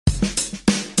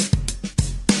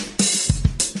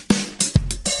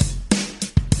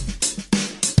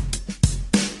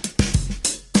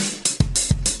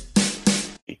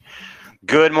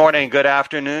Good morning, good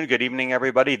afternoon, good evening,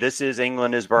 everybody. This is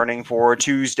England is Burning for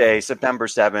Tuesday, September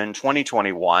 7,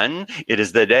 2021. It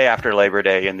is the day after Labor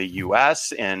Day in the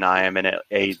U.S., and I am in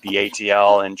the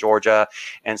ATL in Georgia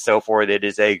and so forth. It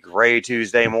is a gray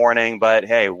Tuesday morning, but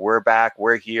hey, we're back.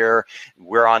 We're here.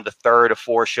 We're on the third of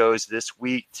four shows this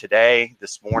week.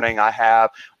 This morning, I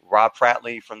have Rob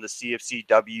Prattley from the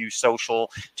CFCW Social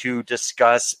to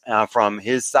discuss from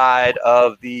his side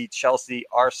of the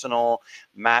Chelsea-Arsenal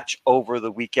match over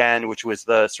the weekend, which was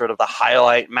the sort of the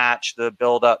highlight match, the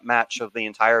build-up match of the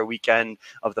entire weekend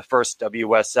of the first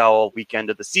WSL weekend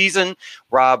of the season.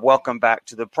 Rob, welcome back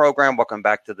to the program. Welcome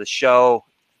back to the show.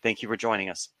 Thank you for joining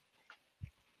us.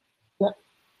 Yeah.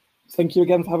 Thank you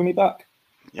again for having me back.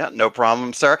 Yeah, no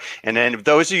problem, sir. And then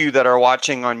those of you that are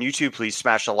watching on YouTube, please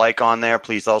smash a like on there.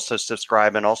 Please also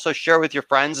subscribe and also share with your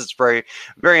friends. It's very,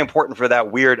 very important for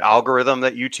that weird algorithm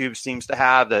that YouTube seems to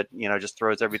have that, just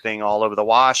throws everything all over the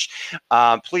wash.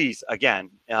 Please, again,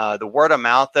 the word of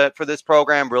mouth for this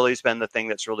program really has been the thing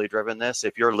that's really driven this.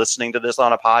 If you're listening to this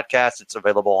on a podcast, it's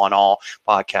available on all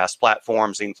podcast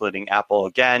platforms, including Apple.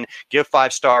 Again, give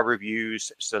 5-star reviews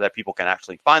so that people can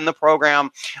actually find the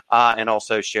program and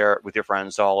also share it with your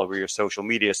friends all over your social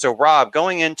media. So, Rob,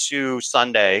 going into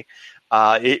Sunday,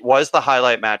 it was the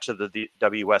highlight match of the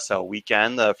WSL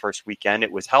weekend, the first weekend.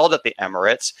 It was held at the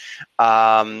Emirates,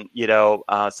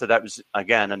 so that was,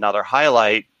 again, another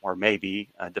highlight, or maybe,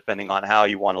 depending on how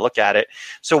you want to look at it.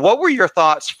 So what were your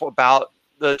thoughts about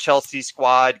the Chelsea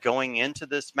squad going into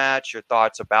this match, your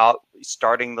thoughts about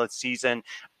starting the season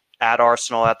at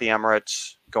Arsenal at the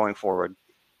Emirates going forward?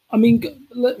 I mean,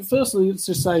 firstly, let's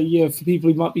just say, for people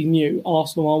who might be new,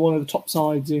 Arsenal are one of the top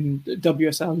sides in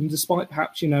WSL, and despite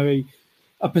perhaps, a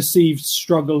perceived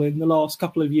struggle in the last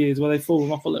couple of years where they've fallen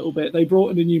off a little bit, they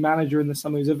brought in a new manager in the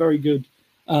summer who's a very good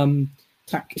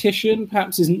tactician.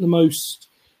 Perhaps isn't the most,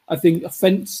 I think,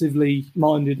 offensively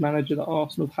minded manager that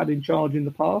Arsenal have had in charge in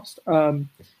the past,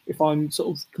 if I'm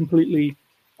sort of completely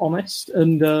honest.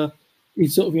 And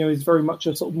he's sort of, is very much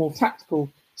a sort of more tactical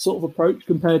sort of approach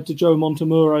compared to Joe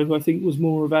Montemurro, who I think was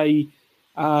more of a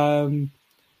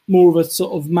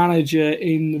sort of manager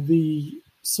in the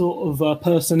sort of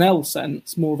personnel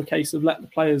sense, more of a case of let the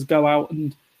players go out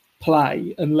and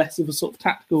play, and less of a sort of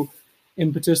tactical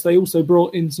impetus. They also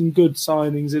brought in some good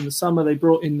signings in the summer. They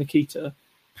brought in Nikita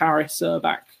Paris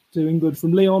back doing good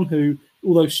from Lyon, who,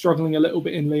 although struggling a little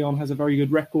bit in Lyon, has a very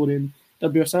good record in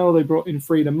WSL. They brought in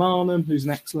Frida Marnham, who's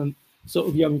an excellent sort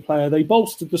of young player. They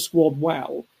bolstered the squad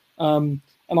well. And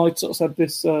I sort of said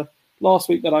this last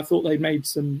week that I thought they made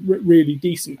some really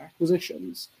decent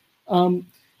acquisitions. And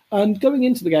going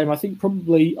into the game, I think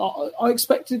probably I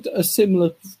expected a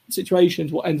similar situation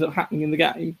to what ended up happening in the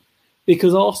game,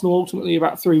 because Arsenal ultimately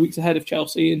about 3 weeks ahead of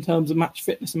Chelsea in terms of match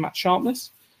fitness and match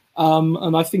sharpness.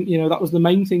 And I think, that was the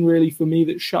main thing really for me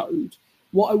that showed.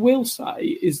 What I will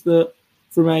say is that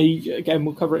again,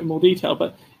 we'll cover it in more detail,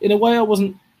 but in a way I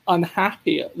wasn't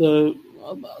unhappy at the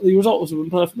result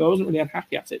wasn't perfect, but I wasn't really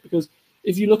unhappy at it, because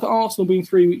if you look at Arsenal being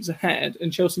 3 weeks ahead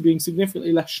and Chelsea being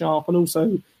significantly less sharp, and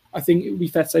also I think it would be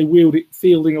fair to say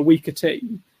fielding a weaker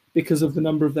team because of the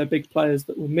number of their big players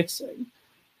that were missing,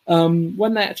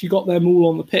 when they actually got them all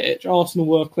on the pitch, Arsenal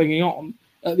were clinging on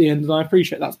at the end, and I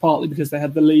appreciate that's partly because they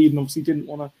had the lead and obviously didn't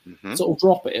want to sort of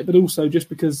drop it, but also just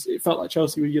because it felt like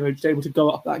Chelsea were just able to go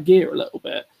up that gear a little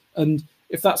bit. And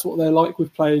if that's what they're like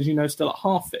with players, still at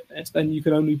half fitness, then you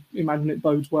can only imagine it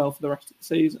bodes well for the rest of the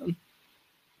season.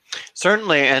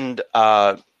 Certainly, and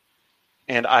I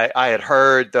had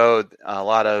heard, though, a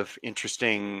lot of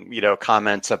interesting,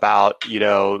 comments about,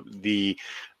 the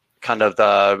kind of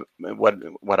the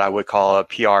what I would call a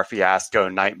PR fiasco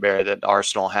nightmare that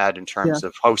Arsenal had in terms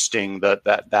of hosting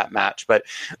that match. But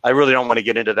I really don't want to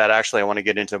get into that. Actually, I want to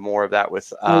get into more of that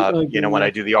with when I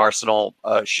do the Arsenal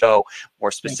show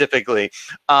more specifically.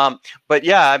 But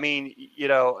yeah, I mean,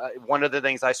 one of the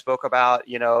things I spoke about,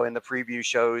 in the preview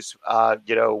shows,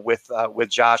 with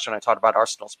Josh, and I talked about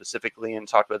Arsenal specifically and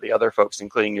talked with the other folks,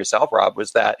 including yourself, Rob,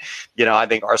 was that, I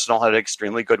think Arsenal had an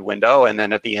extremely good window. And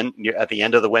then at the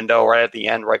end of the window,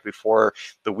 right before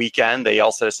the weekend, they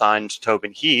also signed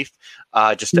Tobin Heath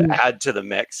just to add to the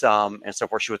mix. And so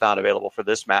forth. She was not available for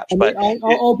this match. But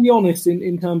I'll be honest,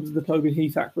 in terms of the Tobin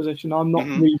Heath acquisition, I'm not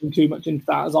reading too much into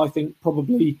that, as I think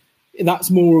probably that's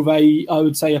more of I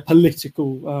would say, a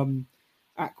political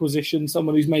acquisition,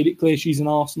 someone who's made it clear she's an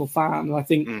Arsenal fan. And I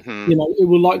think, it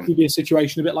will likely be a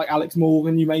situation a bit like Alex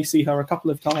Morgan. You may see her a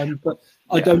couple of times, but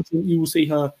I don't think you will see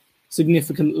her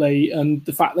significantly. And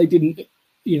the fact they didn't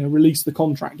release the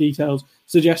contract details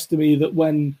suggests to me that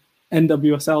when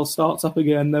NWSL starts up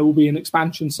again, there will be an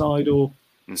expansion side or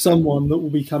someone that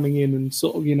will be coming in and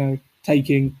sort of,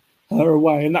 taking her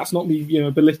away. And that's not me,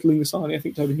 belittling the signing. I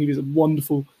think Tobin Healy is a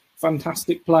wonderful,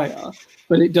 fantastic player,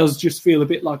 but it does just feel a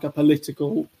bit like a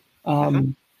political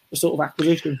sort of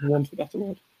acquisition, for want of a better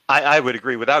word. I would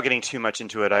agree. Without getting too much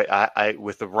into it, I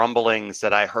with the rumblings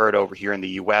that I heard over here in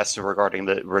the U.S. regarding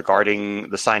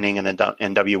the signing in the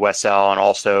NWSL and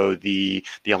also the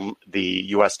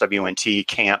USWNT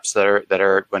camps that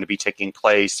are going to be taking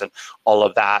place and all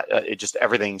of that, it just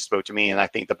everything spoke to me. And I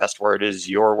think the best word is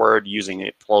your word. Using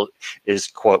it is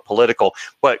quote political.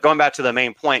 But going back to the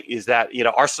main point is that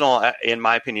Arsenal, in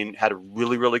my opinion, had a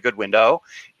really, really good window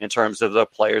in terms of the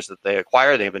players that they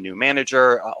acquired. They have a new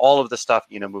manager, all of the stuff,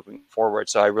 moving forward.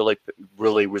 So I really,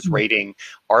 really was rating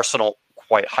Arsenal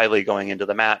quite highly going into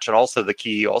the match. And also the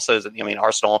key also is,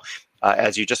 Arsenal,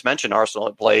 as you just mentioned,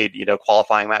 Arsenal played,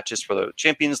 qualifying matches for the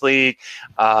Champions League,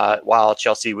 while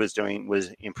Chelsea was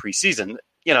in preseason.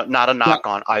 Not a knock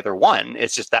on either one.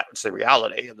 It's just that's the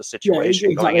reality of the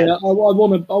situation. Yeah, exactly. I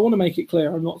want to make it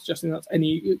clear. I'm not suggesting that's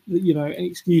any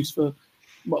excuse for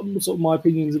sort of my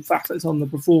opinions and facets on the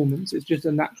performance. It's just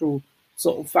a natural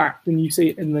sort of fact, and you see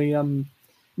it in the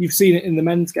you've seen it in the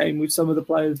men's game with some of the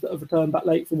players that have returned back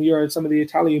late from the Euro. Some of the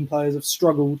Italian players have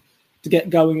struggled to get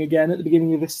going again at the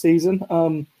beginning of this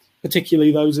season,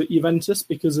 particularly those at Juventus,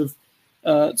 because of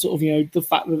the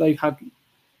fact that they've had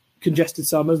congested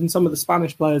summers, and some of the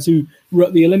Spanish players who were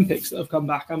at the Olympics that have come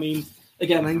back. I mean,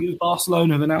 again, I think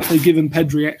Barcelona have announced they've given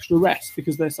Pedri extra rest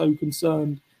because they're so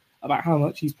concerned about how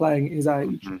much he's playing at his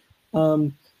age.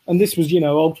 And this was,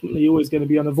 ultimately always going to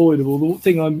be unavoidable. The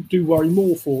thing I do worry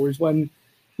more for is when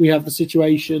we have the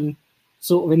situation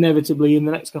sort of inevitably in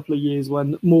the next couple of years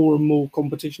when more and more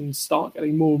competitions start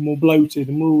getting more and more bloated,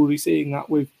 and we're already seeing that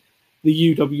with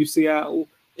the UWCL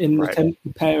in the attempt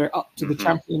to pair it up to the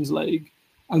Champions League.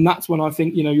 And that's when I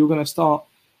think, you're going to start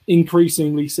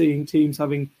increasingly seeing teams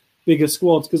having bigger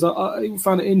squads. Because I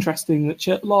found it interesting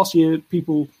that last year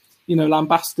people,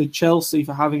 lambasted Chelsea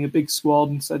for having a big squad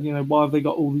and said, why have they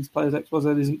got all these players?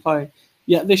 XYZ isn't playing.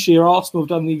 Yet this year, Arsenal have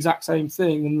done the exact same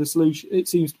thing. And the solution, it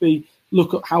seems to be,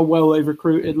 look at how well they've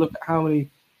recruited, look at how many,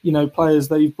 players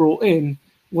they've brought in,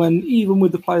 when even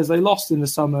with the players they lost in the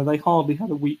summer, they hardly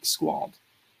had a weak squad.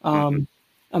 And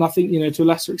I think, to a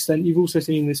lesser extent, you've also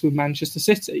seen this with Manchester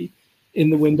City in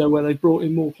the window where they've brought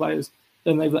in more players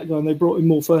than they've let go, and they brought in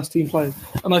more first-team players.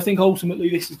 And I think ultimately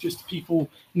this is just people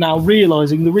now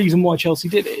realising the reason why Chelsea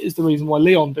did it is the reason why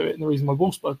Lyon do it and the reason why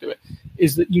Wolfsburg do it,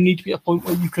 is that you need to be at a point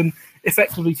where you can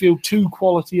effectively field 2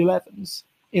 quality 11s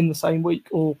in the same week.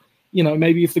 Or,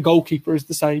 maybe if the goalkeeper is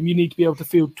the same, you need to be able to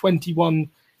field 21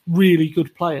 really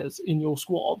good players in your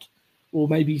squad, or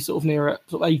maybe sort of near at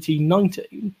sort of 18,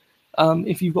 19,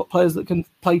 if you've got players that can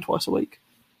play twice a week.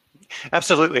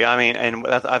 Absolutely. I mean, and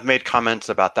I've made comments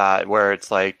about that where it's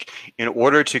like, in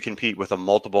order to compete with the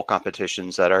multiple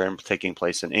competitions that are taking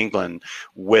place in England,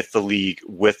 with the league,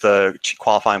 with the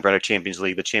qualifying for the Champions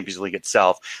League, the Champions League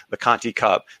itself, the Conti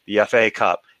Cup, the FA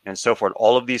Cup, and so forth,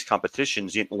 all of these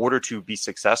competitions, in order to be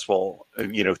successful,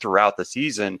 throughout the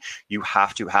season, you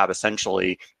have to have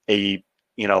essentially an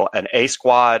A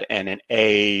squad and an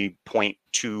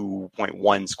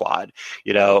A.2.1 squad,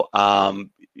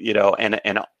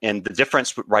 and the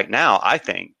difference right now, I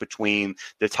think, between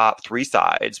the top 3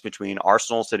 sides, between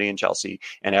Arsenal, City, and Chelsea,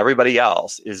 and everybody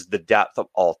else, is the depth of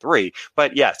all 3.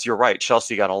 But yes, you're right.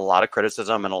 Chelsea got a lot of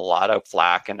criticism and a lot of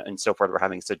flack and so forth for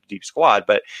having such a deep squad.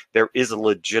 But there is a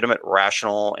legitimate,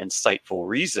 rational, insightful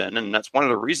reason. And that's one of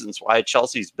the reasons why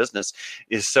Chelsea's business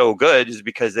is so good, is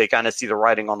because they kind of see the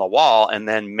writing on the wall and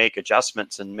then make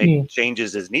adjustments and make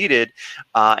changes as needed.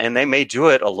 And they may do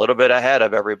it a little bit ahead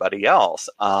of everybody else.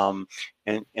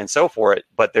 And so forth,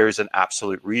 but there's an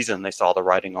absolute reason they saw the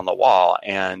writing on the wall,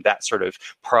 and that sort of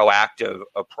proactive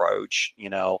approach,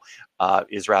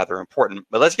 is rather important.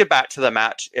 But let's get back to the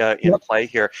match in play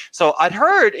here. So I'd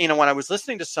heard, when I was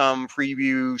listening to some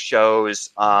preview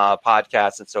shows,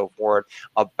 podcasts, and so forth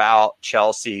about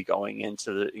Chelsea going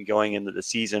into the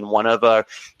season, one of the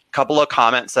couple of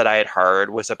comments that I had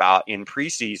heard was about, in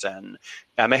preseason,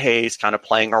 Emma Hayes kind of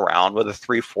playing around with a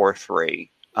 3-4-3.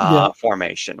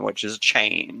 Formation, which is a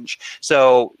change.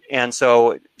 So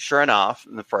sure enough,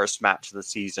 in the first match of the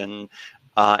season,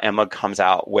 Emma comes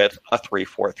out with a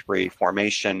 3-4-3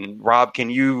 formation. Rob, can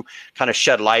you kind of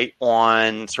shed light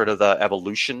on sort of the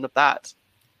evolution of that?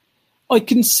 I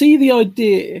can see the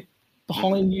idea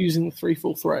behind using the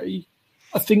 3-4-3.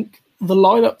 I think the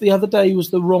lineup the other day was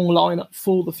the wrong lineup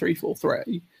for the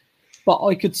 3-4-3, but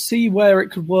I could see where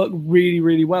it could work really,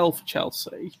 really well for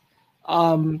Chelsea.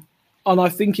 And I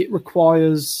think it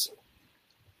requires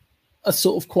a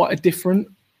sort of quite a different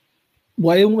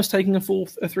way, almost taking a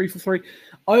 3-4-3.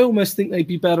 I almost think they'd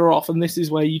be better off, and this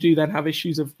is where you do then have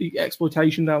issues of the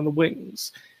exploitation down the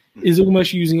wings, is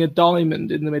almost using a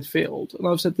diamond in the midfield. And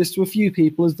I've said this to a few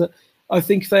people, is that I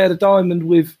think if they had a diamond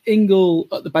with Ingle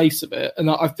at the base of it,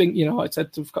 and I think, I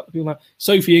said to a couple of people now,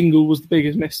 Sophie Ingle was the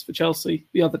biggest miss for Chelsea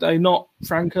the other day, not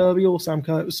Fran Kirby or Sam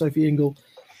Kerr, it was Sophie Ingle.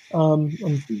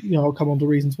 And I'll come on to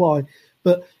reasons why.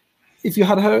 But if you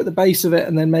had her at the base of it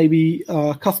and then maybe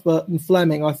Cuthbert and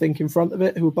Fleming, I think, in front of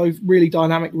it, who are both really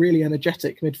dynamic, really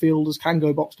energetic midfielders, can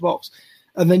go box to box,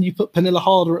 and then you put Pernille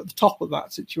Harder at the top of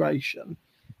that situation,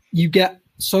 you get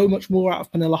so much more out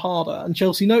of Pernille Harder. And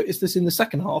Chelsea noticed this in the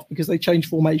second half because they changed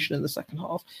formation in the second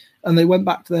half and they went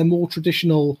back to their more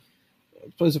traditional, I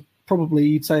suppose probably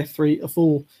you'd say a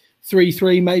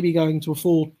 4-3-3, maybe going to a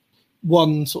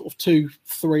 4-1 sort of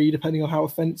 2-3, depending on how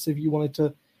offensive you wanted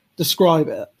to describe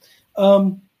it.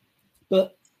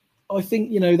 But I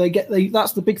think,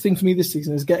 that's the big thing for me this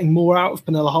season, is getting more out of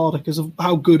Pernille Harder because of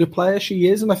how good a player she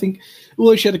is. And I think,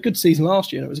 although she had a good season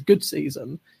last year, and it was a good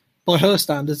season, by her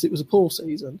standards, it was a poor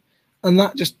season. And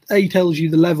that just, A, tells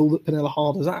you the level that Pernille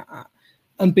Harder's at.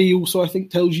 And B, also, I think,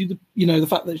 tells you the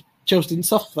fact that Chelsea didn't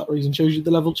suffer for that reason, shows you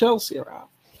the level Chelsea are at.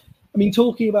 I mean,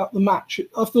 talking about the match,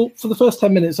 I thought for the first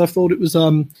 10 minutes, I thought it was,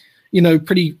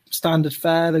 pretty standard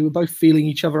fare. They were both feeling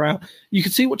each other out. You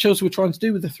could see what Chelsea were trying to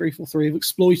do with the 3-4-3, of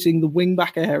exploiting the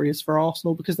wing-back areas for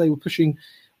Arsenal because they were pushing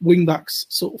wing-backs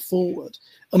sort of forward.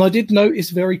 And I did notice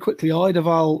very quickly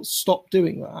Eidevall stopped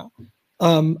doing that.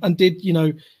 And did,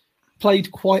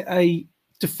 played quite a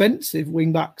defensive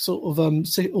wing-back sort of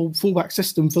or full-back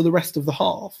system for the rest of the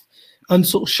half and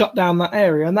sort of shut down that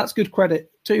area. And that's good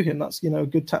credit to him. That's, a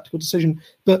good tactical decision.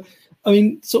 But, I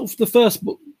mean, sort of the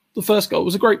first goal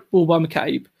was a great ball by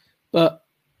McCabe. But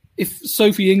if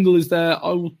Sophie Ingle is there, I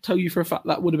will tell you for a fact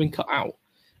that would have been cut out.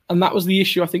 And that was the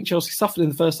issue I think Chelsea suffered in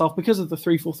the first half because of the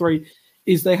 3-4-3,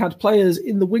 is they had players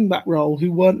in the wing-back role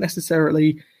who weren't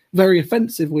necessarily very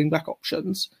offensive wing-back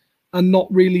options and not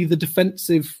really the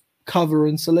defensive cover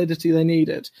and solidity they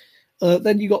needed.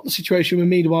 Then you got the situation with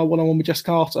Miedemar one-on-one with Jess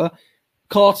Carter.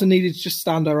 Carter needed to just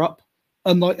stand her up.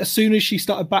 And as soon as she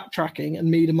started backtracking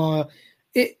and Miedemar,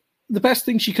 the best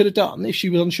thing she could have done if she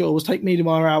was unsure was take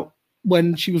Miedemar out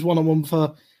when she was one-on-one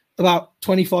for about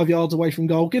 25 yards away from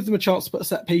goal, give them a chance to put a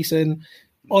set piece in.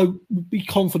 I would be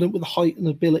confident with the height and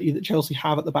ability that Chelsea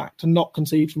have at the back to not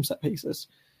concede from set pieces.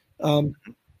 And,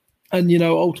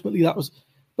 ultimately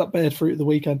that bared fruit of the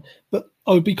weekend. But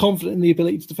I would be confident in the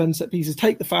ability to defend set pieces,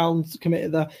 take the foul and commit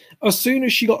it there. As soon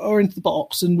as she got her into the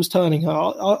box and was turning her,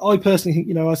 I personally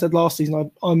think, I said last season,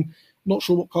 I'm not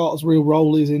sure what Carter's real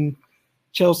role is in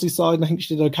Chelsea's side, and I think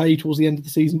she did okay towards the end of the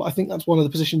season, but I think that's one of the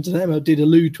positions, and Emma did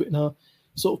allude to it in her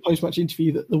sort of post-match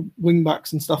interview, that the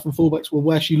wing-backs and stuff and full-backs were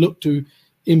where she looked to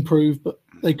improve, but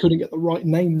they couldn't get the right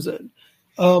names in.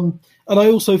 And I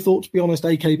also thought, to be honest,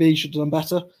 AKB should have done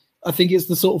better. I think it's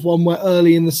the sort of one where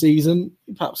early in the season,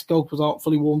 perhaps the goalkeepers aren't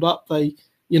fully warmed up. They,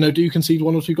 do concede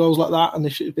one or two goals like that, and they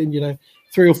should have been,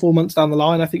 3 or 4 months down the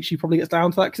line. I think she probably gets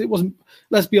down to that because it wasn't,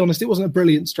 let's be honest, it wasn't a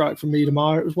brilliant strike from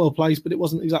Miedemar. It was well placed, but it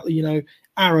wasn't exactly,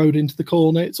 arrowed into the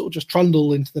corner. It sort of just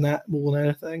trundled into the net more than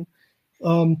anything.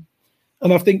 And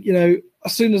I think,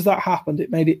 as soon as that happened,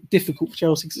 it made it difficult for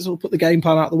Chelsea because it sort of put the game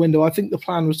plan out the window. I think the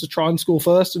plan was to try and score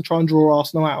first and try and draw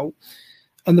Arsenal out.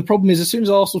 And the problem is, as soon as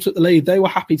Arsenal took the lead, they were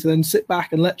happy to then sit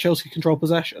back and let Chelsea control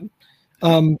possession.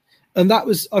 And that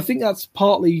was, I think that's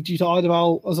partly due to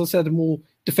Eidevall, as I said, a more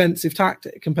defensive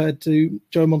tactic compared to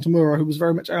Joe Montemurro, who was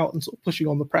very much out and sort of pushing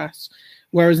on the press.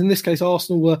 Whereas in this case,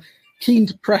 Arsenal were keen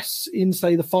to press in,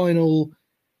 say, the final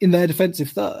in their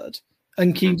defensive third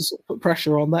and keen to sort of put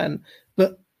pressure on then.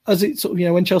 But as it sort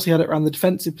of, when Chelsea had it around the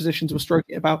defensive positions, were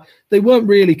stroking it about, they weren't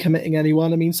really committing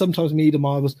anyone. I mean, sometimes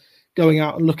Miedemar was going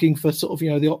out and looking for sort of,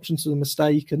 the options to the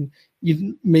mistake, and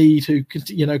Mead, who,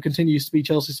 continues to be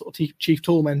Chelsea's sort of chief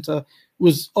tormentor,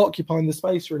 was occupying the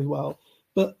space really well.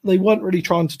 But they weren't really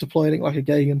trying to deploy anything like a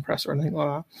gegenpress or anything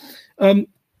like that.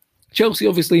 Chelsea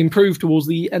obviously improved towards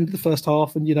the end of the first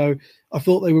half, and, I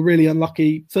thought they were really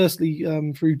unlucky, firstly,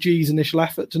 through G's initial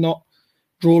effort to not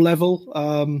draw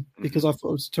level, because I thought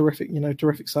it was terrific,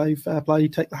 terrific save, fair play,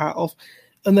 take the hat off.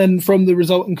 And then from the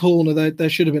resulting corner, there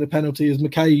should have been a penalty as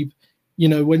McCabe,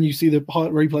 when you see the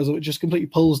replays of it, just completely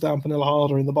pulls down Pernille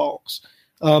Harder in the box.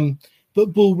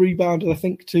 But ball rebounded, I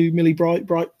think, to Millie Bright.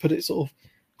 Bright put it sort of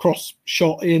cross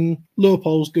shot in.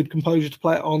 Leopold's good composure to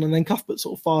play it on, and then Cuthbert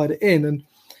sort of fired it in. And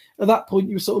at that point,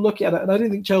 you were sort of looking at it, and I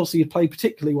didn't think Chelsea had played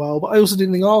particularly well, but I also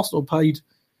didn't think Arsenal played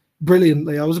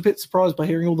brilliantly. I was a bit surprised by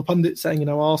hearing all the pundits saying,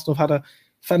 Arsenal have had a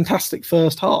fantastic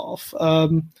first half,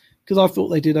 because I thought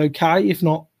they did okay, if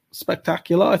not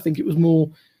spectacular. I think it was more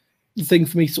the thing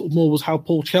for me sort of more was how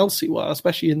poor Chelsea were,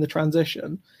 especially in the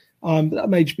transition. But that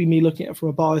may just be me looking at it from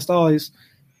a biased eyes,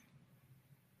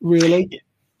 really.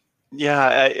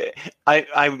 Yeah,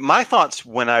 I my thoughts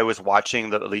when I was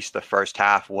watching at least the first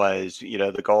half was,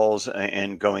 the goals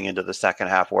and going into the second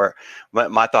half were,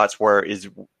 my thoughts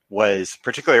was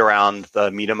particularly around the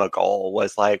Miedema goal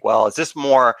was like, well, is this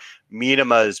more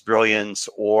Miedema's brilliance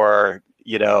or,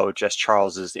 just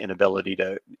Charles's inability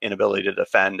to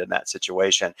defend in that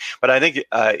situation? But I think,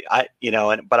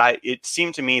 it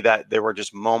seemed to me that there were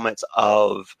just moments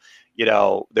of,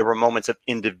 there were moments of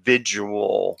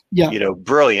individual,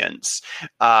 brilliance,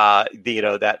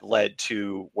 that led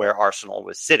to where Arsenal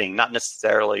was sitting, not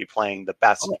necessarily playing the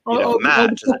best,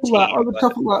 match as a team. I would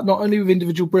couple that not only with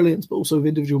individual brilliance, but also with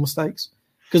individual mistakes.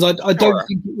 Because I don't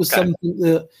think it was something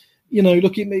that,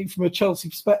 looking at me from a Chelsea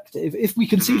perspective, if we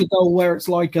concede a goal where it's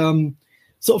like,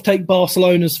 sort of take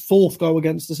Barcelona's fourth goal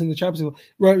against us in the Champions League,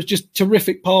 where it was just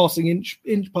terrific passing, inch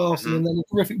passing, and then a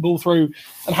terrific ball through,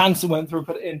 and Hansen went through and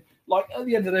put it in. Like, at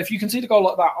the end of the day, if you concede a goal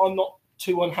like that, I'm not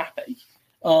too unhappy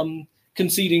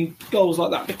conceding goals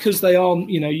like that, because they aren't,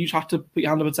 you have to put your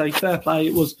hand up and say, fair play,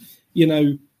 it was,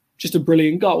 just a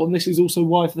brilliant goal. And this is also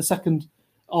why for the second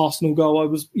Arsenal goal, I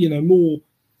was, more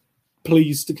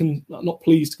pleased to, not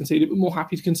pleased to concede it, but more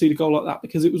happy to concede a goal like that,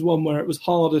 because it was one where it was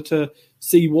harder to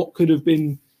see what could have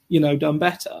been, done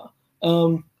better.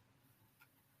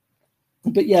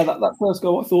 But yeah, that first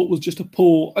goal I thought was just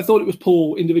poor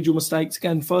individual mistakes.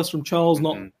 Again, first from Charles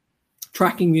not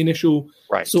tracking the initial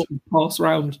sort of pass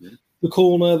around the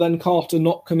corner, then Carter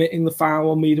not committing the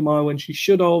foul on Miedema when she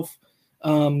should have,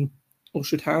 or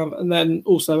should have, and then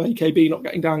also AKB not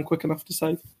getting down quick enough to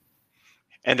save.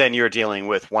 And then you're dealing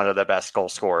with one of the best goal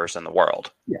scorers in the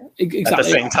world. Yeah, exactly. At the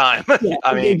same time. Yeah,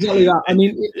 exactly that. I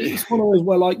mean, it's one of those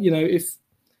where, like,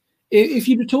 if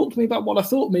you'd have talked to me about what I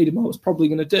thought Miedema was probably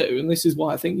going to do, and this is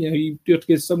why I think, you do have to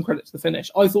give some credit to the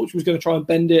finish, I thought she was going to try and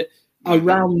bend it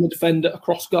around the defender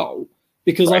across goal,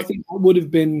 because I think that would have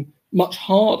been much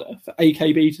harder for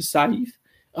AKB to save.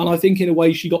 And I think in a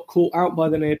way she got caught out by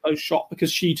the near post shot,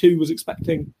 because she too was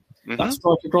expecting that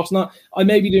strike across. Now, I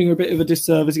may be doing her a bit of a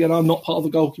disservice. Again, I'm not part of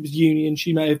the goalkeepers union.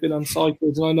 She may have been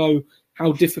uncycled, and I know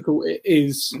how difficult it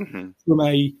is from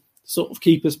a sort of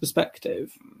keeper's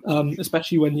perspective,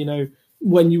 especially when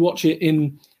you watch it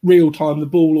in real time, the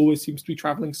ball always seems to be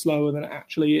traveling slower than it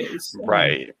actually is.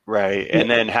 Right. And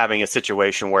then having a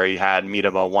situation where you had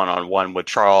Miedema one-on-one with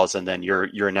Charles, and then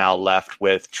you're now left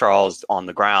with Charles on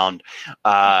the ground,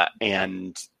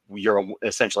 and you're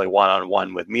essentially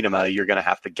one-on-one with Miedema, you're going to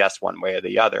have to guess one way or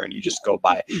the other, and you just go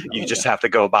by, have to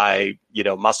go by,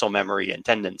 muscle memory and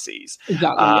tendencies, in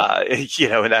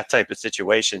that type of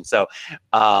situation. So,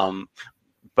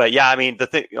 but yeah, I mean, the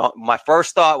thing, my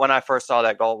first thought when I first saw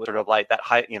that goal was sort of like that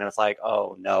height, it's like,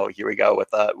 oh no, here we go with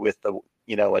the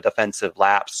a defensive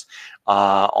lapse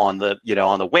on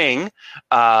the wing.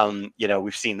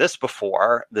 We've seen this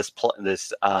before, this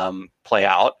play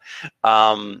out.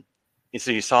 So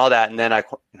you saw that, and then I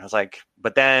was like,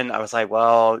 but then I was like,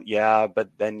 well, yeah, but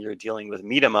then you're dealing with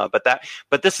Miedema,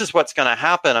 but this is what's going to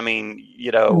happen. I mean,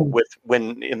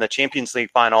 when in the Champions League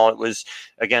final, it was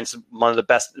against one of the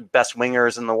best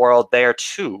wingers in the world there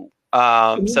too.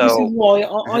 So this is why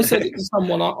I said it to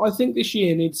someone. I think this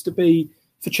year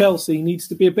for Chelsea needs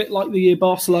to be a bit like the year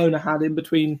Barcelona had in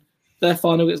between their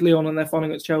final against Lyon and their final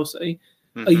against Chelsea.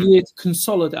 A year to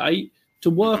consolidate, to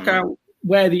work out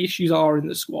where the issues are in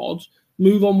the squad,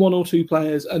 move on one or two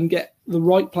players and get the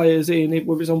right players in,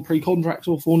 whether it's on pre-contracts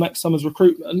or for next summer's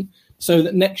recruitment, so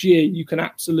that next year you can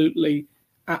absolutely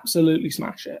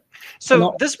smash it.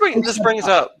 So this brings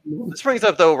up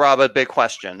though, Rob, a big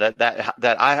question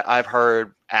that I've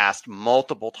heard asked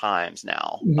multiple times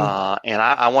now, and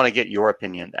I want to get your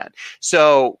opinion then.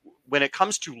 So when it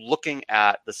comes to looking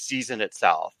at the season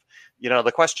itself,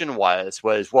 the question was,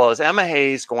 well, is Emma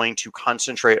Hayes going to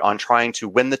concentrate on trying to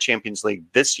win the Champions League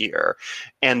this year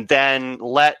and then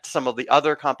let some of the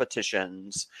other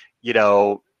competitions,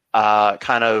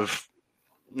 kind of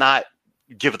not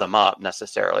give them up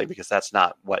necessarily, because that's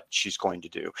not what she's going to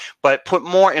do, but put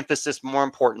more emphasis, more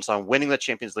importance on winning the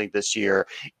Champions League this year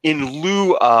in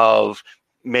lieu of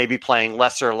maybe playing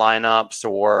lesser lineups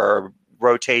or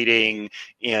rotating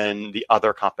in the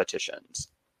other competitions?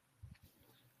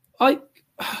 I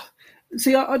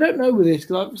don't know with this,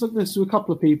 because I've said this to a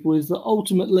couple of people, is that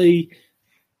ultimately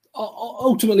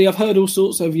I've heard all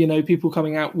sorts of, people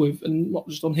coming out with, and not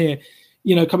just on here,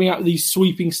 coming out with these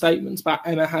sweeping statements about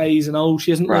Emma Hayes and,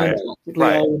 she hasn't learned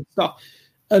and stuff.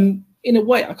 And in a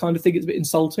way, I kind of think it's a bit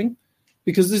insulting,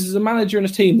 because this is a manager and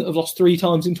a team that have lost 3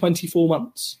 times in 24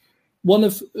 months. One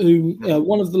of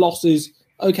the losses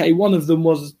okay, one of them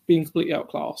was being completely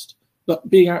outclassed, but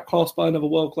being outclassed by another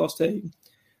world-class team.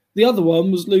 The other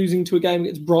one was losing to a game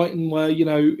against Brighton where,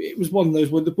 it was one of those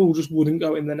where the ball just wouldn't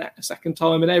go in the net a second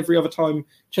time. And every other time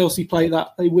Chelsea play that,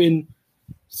 they win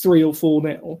 3 or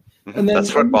 4-0. And then,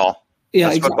 that's football. Yeah,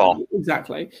 that's exactly, football.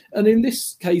 Exactly. And in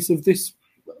this case of this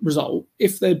result,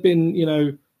 if there'd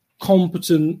been,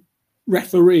 competent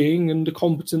refereeing and a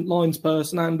competent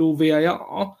linesperson and or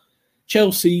VAR,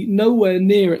 Chelsea, nowhere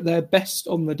near at their best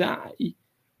on the day,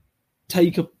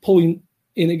 take a point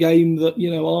in a game that,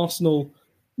 Arsenal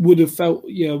would have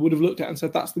looked at and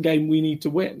said, that's the game we need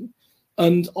to win.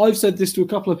 And I've said this to a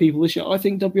couple of people this year. I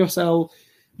think WSL,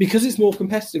 because it's more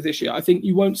competitive this year, I think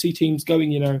you won't see teams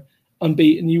going,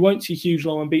 unbeaten. You won't see huge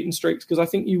long unbeaten streaks because I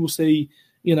think you will see,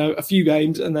 a few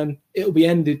games and then it'll be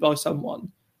ended by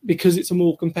someone because it's a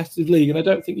more competitive league. And I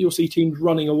don't think you'll see teams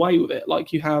running away with it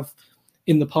like you have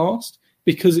in the past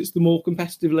because it's the more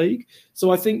competitive league.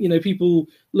 So I think, people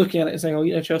looking at it and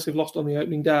saying, Chelsea have lost on the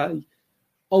opening day.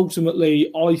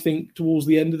 Ultimately, I think towards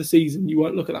the end of the season, you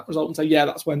won't look at that result and say, yeah,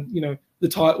 that's when, the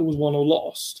title was won or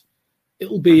lost.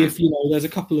 It'll be if, there's a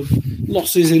couple of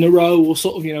losses in a row or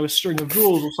sort of, a string of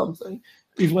draws or something,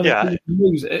 is when they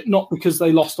lose it, not because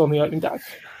they lost on the opening day.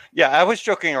 Yeah, I was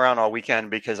joking around all weekend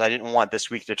because I didn't want this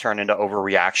week to turn into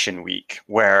overreaction week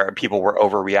where people were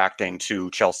overreacting to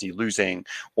Chelsea losing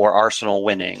or Arsenal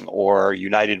winning or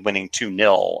United winning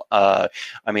 2-0. That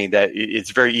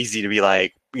it's very easy to be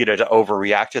like, to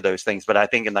overreact to those things. But I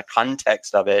think in the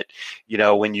context of it,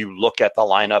 when you look at the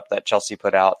lineup that Chelsea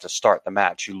put out to start the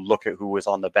match, you look at who was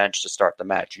on the bench to start the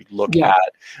match. You look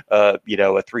at, a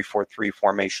 3-4-3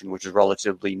 formation, which is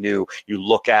relatively new. You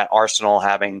look at Arsenal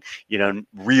having,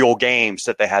 real games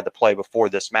that they had to play before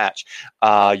this match.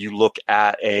 You look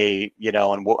at I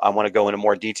want to go into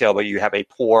more detail, but you have a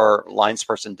poor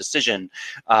linesperson decision,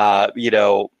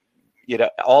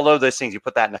 all of those things, you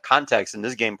put that in the context, and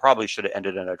this game probably should have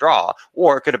ended in a draw,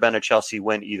 or it could have been a Chelsea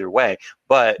win either way.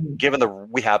 But given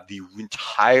we have the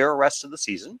entire rest of the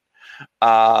season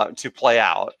to play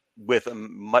out with a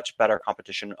much better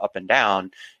competition up and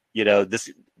down,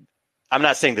 I'm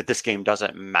not saying that this game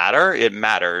doesn't matter. It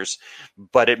matters,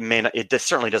 but it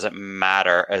certainly doesn't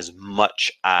matter as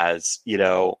much as,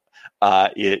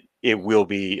 it will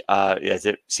be as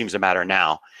it seems to matter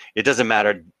now. It doesn't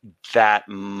matter that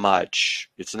much.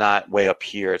 It's not way up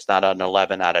here. It's not an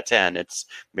 11 out of 10. It's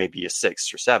maybe a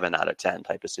 6 or 7 out of 10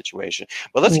 type of situation.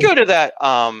 But let's go to that.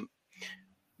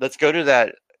 Let's go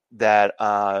to that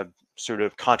sort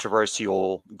of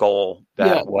controversial goal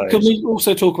that was. Can we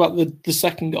also talk about the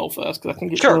second goal first? Because I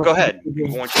think it's sure. Go ahead.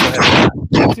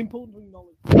 What's important to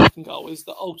acknowledge the second goal is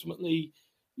that ultimately,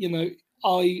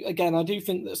 I do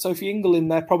think that Sophie Ingle in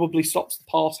there probably stops the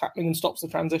pass happening and stops the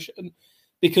transition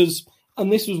because,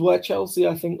 and this was where Chelsea,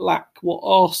 I think, lack what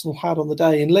Arsenal had on the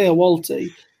day. In Leah Walty,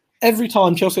 every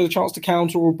time Chelsea had a chance to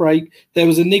counter or break, there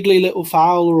was a niggly little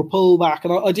foul or a pullback.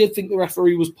 And I did think the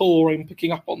referee was poor in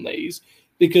picking up on these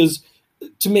because,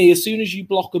 to me, as soon as you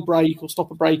block a break or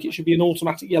stop a break, it should be an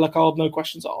automatic yellow card, no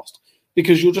questions asked,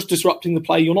 because you're just disrupting the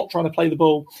play. You're not trying to play the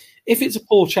ball. If it's a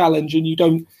poor challenge and you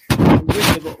don't win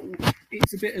the ball,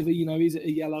 it's a bit of a, is it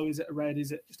a yellow? Is it a red?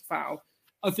 Is it just a foul?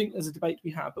 I think there's a debate to be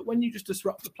had. But when you just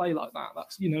disrupt the play like that,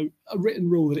 that's, a written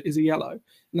rule that it is a yellow.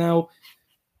 Now,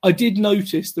 I did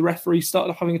notice the referee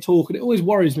started having a talk, and it always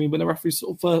worries me when the referee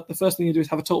the first thing you do is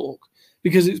have a talk,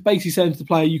 because it's basically saying to the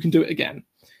player, you can do it again.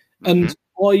 And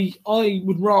I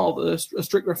would rather a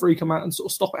strict referee come out and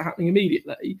sort of stop it happening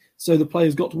immediately, so the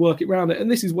player's got to work it around it. And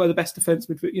this is where the best defence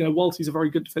midfielder, Walty's a very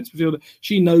good defence midfielder.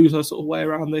 She knows her sort of way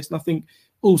around this. And I think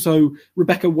also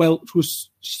Rebecca Welch was,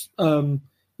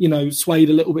 swayed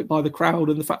a little bit by the crowd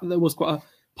and the fact that there was quite a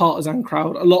partisan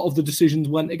crowd. A lot of the decisions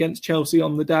went against Chelsea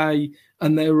on the day,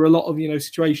 and there were a lot of,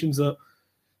 situations that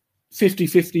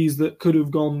 50-50s that could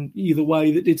have gone either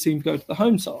way that did seem to go to the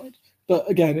home side. But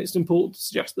again, it's important to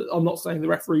suggest that I'm not saying the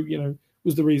referee,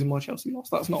 was the reason why Chelsea lost.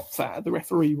 That's not fair. The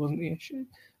referee wasn't the issue.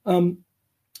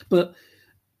 But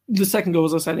the second goal,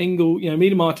 as I said, Ingle,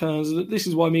 Miedemar turns. This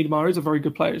is why Miedemar is a very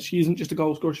good player. She isn't just a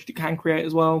goal scorer. She can create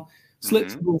as well.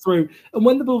 Slips the ball through. And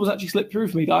when the ball was actually slipped through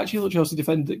for me, I actually thought Chelsea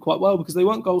defended it quite well because they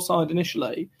weren't goal side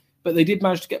initially, but they did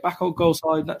manage to get back on goal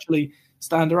side and actually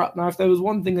stand her up. Now, if there was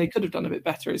one thing they could have done a bit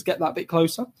better, is get that bit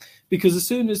closer, because as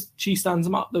soon as she stands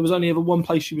them up, there was only ever one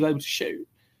place she was able to shoot.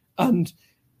 And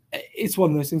it's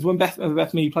one of those things. When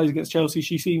Beth Mead plays against Chelsea,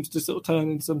 she seems to sort of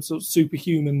turn into some sort of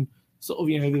superhuman, sort of,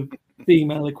 the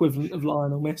female equivalent of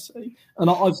Lionel Messi. And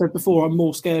I've said before, I'm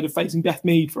more scared of facing Beth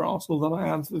Mead for Arsenal than I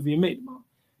am for Vivianne Miedemar,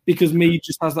 because Mead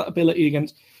just has that ability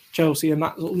against Chelsea, and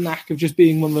that sort of knack of just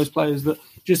being one of those players that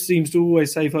just seems to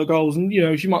always save her goals. And,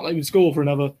 she might not even score for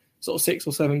another sort of 6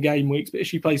 or 7 game weeks, but if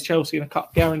she plays Chelsea in a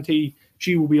cup, guarantee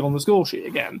she will be on the score sheet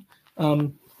again.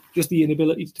 Just the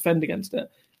inability to defend against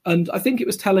it. And I think it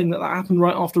was telling that happened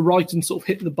right after Wrighton sort of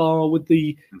hit the bar with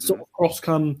the sort of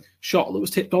cross-come shot that was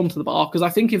tipped onto the bar. Because I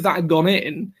think if that had gone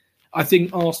in, I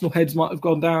think Arsenal heads might have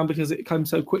gone down because it came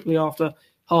so quickly after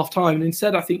half-time. And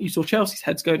instead, I think you saw Chelsea's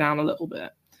heads go down a little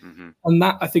bit. Mm-hmm. And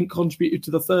that, I think, contributed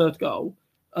to the third goal.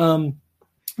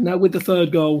 Now, with the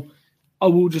third goal, I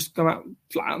will just go out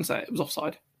flat out and say it was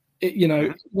offside.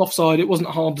 Offside. It wasn't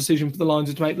a hard decision for the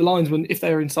linesman to make. The linesman, if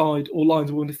they're inside, or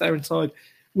lineswoman, if they're inside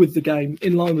with the game,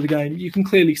 in line with the game, you can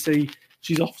clearly see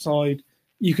she's offside.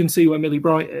 You can see where Millie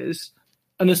Bright is.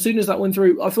 And as soon as that went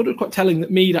through, I thought it was quite telling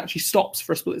that Mead actually stops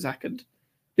for a split second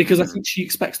because I think she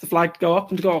expects the flag to go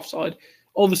up and to go offside.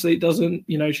 Obviously, it doesn't.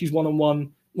 She's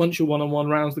one-on-one. Once you're one-on-one,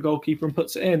 rounds the goalkeeper and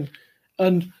puts it in.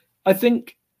 And I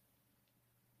think,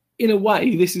 in a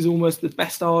way, this is almost the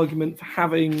best argument for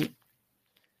having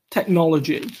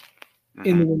technology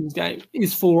in the women's game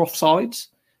is for offsides.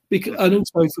 And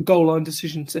also for goal line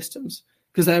decision systems,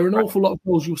 because there are an awful lot of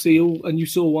goals you'll see, and you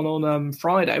saw one on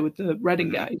Friday with the Reading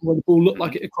game where the ball looked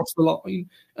like it across the line,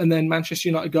 and then Manchester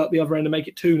United go up the other end and make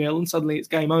it 2-0, and suddenly it's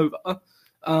game over.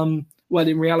 When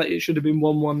in reality it should have been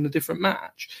 1-1 in a different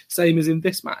match. Same as in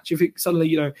this match. If it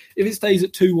suddenly, if it stays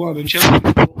at 2-1 and Chelsea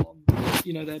brought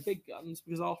on, their big guns,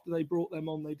 because after they brought them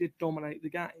on, they did dominate the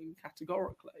game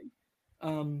categorically,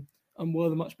 and were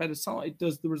the much better side.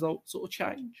 Does the result sort of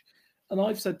change? And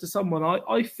I've said to someone,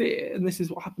 I fear, and this is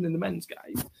what happened in the men's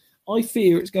game, I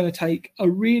fear it's going to take a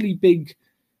really big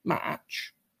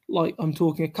match, like I'm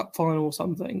talking a cup final or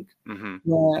something,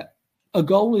 where a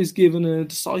goal is given, a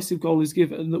decisive goal is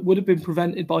given that would have been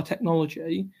prevented by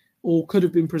technology or could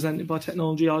have been presented by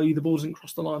technology, i.e. the ball doesn't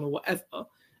cross the line or whatever,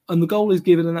 and the goal is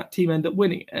given and that team end up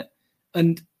winning it.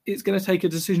 And it's going to take a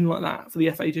decision like that for the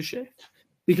FA to shift.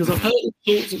 Because I've heard all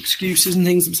sorts of excuses and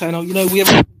things of saying,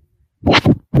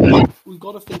 we've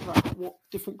got to think about what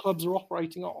different clubs are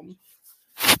operating on.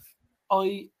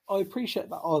 I appreciate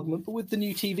that argument, but with the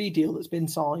new TV deal that's been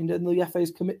signed and the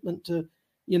FA's commitment to,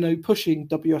 pushing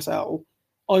WSL,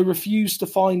 I refuse to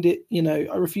find it,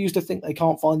 I refuse to think they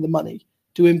can't find the money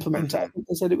to implement it. I think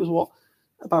they said it was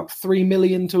about 3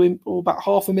 million or about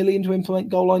 $500,000 to implement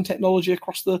goal line technology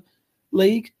across the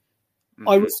league.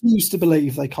 I refuse to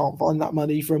believe they can't find that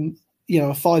money from, a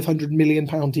 £500 million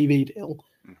TV deal.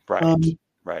 Right.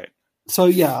 Right. So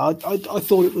I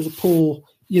thought it was a poor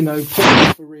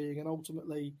refereeing, and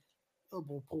ultimately,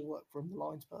 poor work from the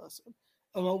lines person.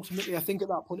 And ultimately, I think at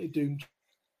that point it doomed.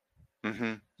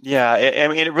 Mm-hmm. Yeah,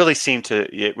 it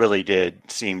really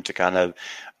did seem to kind of,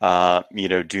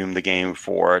 doom the game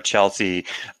for Chelsea.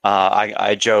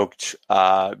 I joked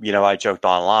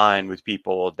online with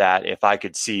people that if I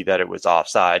could see that it was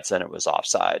offsides, then it was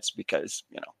offsides because,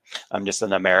 I'm just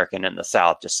an American in the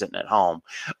South just sitting at home.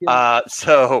 Yeah.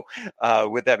 So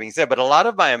with that being said, but a lot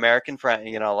of my American friends,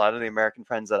 a lot of the American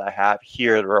friends that I have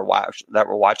here that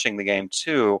were watching the game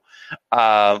too,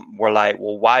 were like,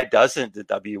 well, why doesn't the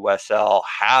WSL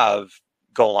have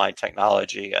goal line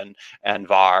technology and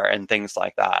VAR and things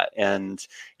like that? And,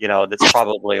 that's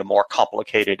probably a more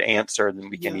complicated answer than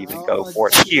we can even go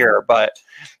forth here. But,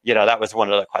 that was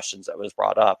one of the questions that was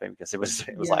brought up, and because it was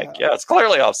it's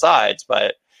clearly offsides,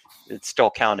 but it still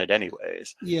counted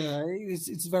anyways. Yeah,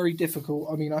 it's very difficult.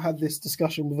 I mean, I had this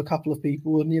discussion with a couple of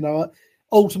people, and,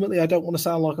 ultimately I don't want to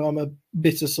sound like I'm a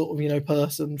bitter sort of,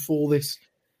 person for this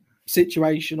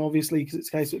situation, obviously, because it's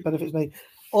a case that benefits me.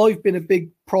 I've been a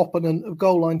big proponent of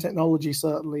goal line technology,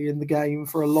 certainly in the game,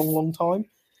 for a long, long time,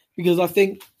 because I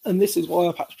think, and this is why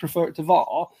I perhaps prefer it to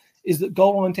VAR, is that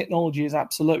goal line technology is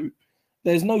absolute.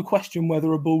 There's no question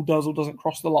whether a ball does or doesn't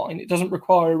cross the line. It doesn't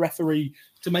require a referee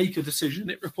to make a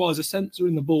decision. It requires a sensor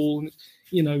in the ball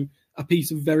and, a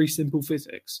piece of very simple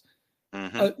physics.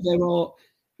 There are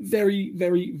very,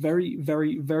 very, very,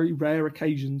 very, very rare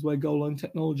occasions where goal line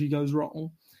technology goes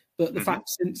wrong. But the fact,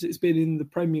 since it's been in the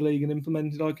Premier League and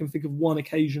implemented, I can think of one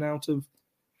occasion out of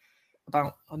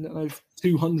about,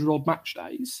 200 odd match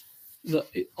days that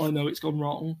I know it's gone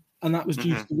wrong. And that was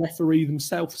due to the referee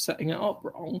themselves setting it up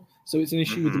wrong. So it's an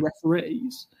issue with the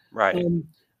referees. Right. And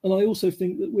I also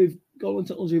think that with goal line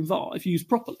technology and VAR, if used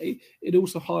properly, it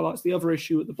also highlights the other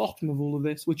issue at the bottom of all of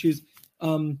this, which is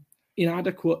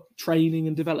inadequate training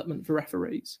and development for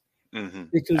referees.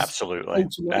 Because absolutely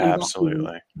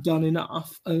done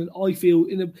enough, and I feel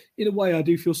in a way I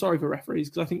do feel sorry for referees,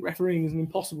 because I think refereeing is an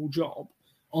impossible job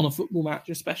on a football match,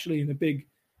 especially in a big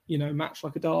match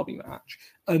like a derby match.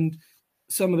 And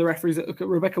some of the referees that look at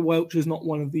Rebecca Welch is not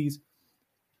one of these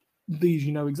these,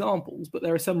 examples, but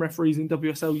there are some referees in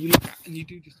WSL you look at and you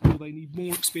do just feel they need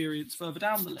more experience further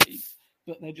down the league,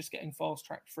 but they're just getting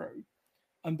fast-tracked through.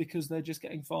 And because they're just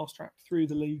getting fast-tracked through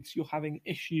the leagues, you're having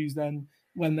issues then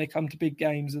when they come to big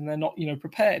games and they're not,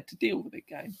 prepared to deal with a big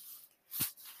game.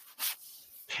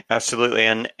 Absolutely,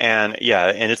 and yeah,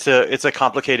 and it's a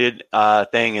complicated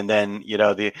thing. And then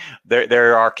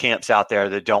there are camps out there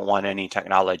that don't want any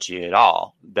technology at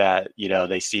all. That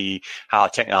they see how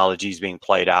technology is being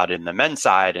played out in the men's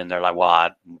side, and they're like, well,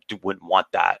 I wouldn't want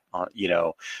that.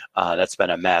 That's been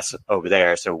a mess over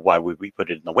there. So why would we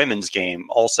put it in the women's game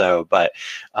also? But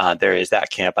there is that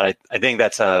camp, but I think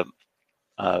that's a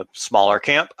smaller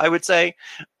camp, I would say,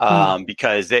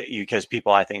 because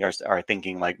people I think are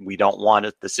thinking like, we don't want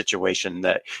the situation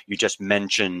that you just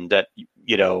mentioned that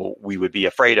we would be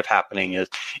afraid of happening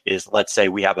is let's say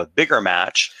we have a bigger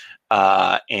match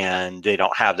and they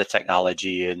don't have the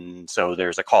technology, and so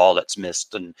there's a call that's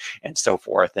missed and so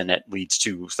forth, and it leads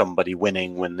to somebody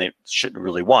winning when they shouldn't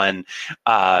really won,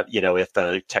 if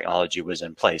the technology was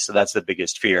in place. So that's the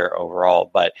biggest fear overall,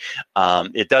 but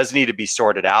it does need to be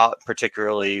sorted out,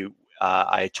 particularly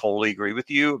I totally agree with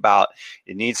you about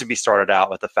it needs to be started out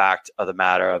with the fact of the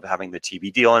matter of having the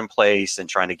TV deal in place and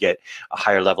trying to get a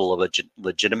higher level of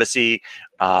legitimacy,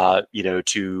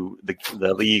 to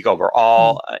the league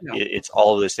overall. It's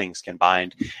all of those things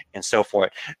combined and so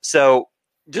forth. So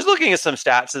just looking at some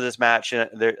stats of this match,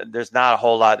 there's not a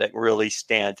whole lot that really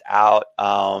stands out.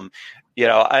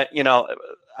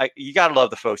 You got to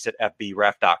love the folks at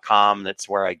fbref.com. That's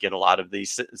where I get a lot of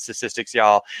these statistics,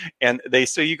 y'all. And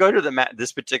so you go to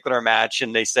this particular match,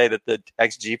 and they say that the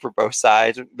XG for both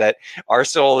sides, that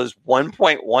Arsenal is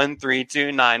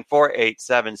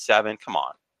 1.1329487. Come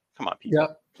on,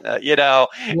 people. Yep.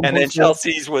 And then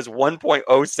Chelsea's was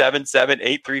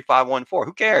 1.077835514.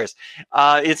 Who cares?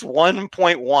 It's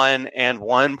 1.1 and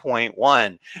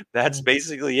 1.1. That's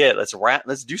basically it.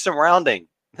 Let's do some rounding.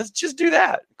 Let's just do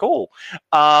that. Cool.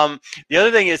 The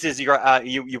other thing is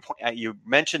you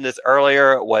mentioned this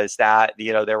earlier, was that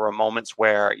there were moments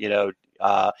where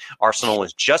Arsenal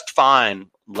was just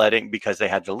fine because they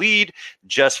had the lead,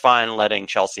 just fine letting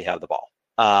Chelsea have the ball.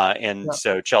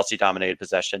 So Chelsea dominated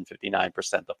possession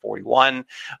 59% to 41,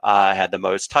 had the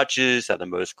most touches, had the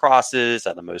most crosses,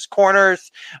 had the most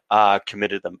corners,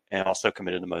 committed the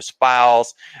most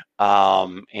fouls,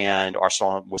 and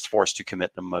Arsenal was forced to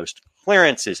commit the most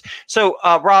clearances. So,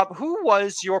 Rob, who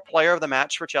was your player of the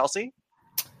match for Chelsea?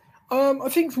 I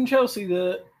think from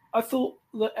Chelsea, I thought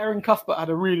that Erin Cuthbert had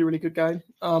a really, really good game.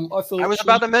 I was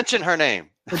about to mention her name.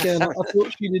 Again, I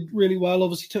thought she did really well.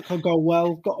 Obviously took her goal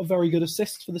well, got a very good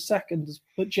assist for the second,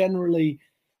 but generally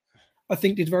I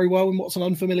think did very well in what's an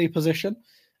unfamiliar position.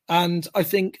 And I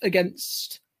think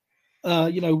against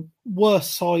worse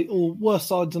sides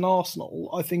than Arsenal,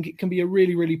 I think it can be a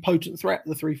really, really potent threat,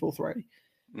 the 3-4-3.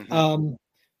 Mm-hmm.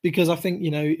 Because I think,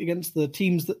 against the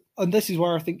teams that, and this is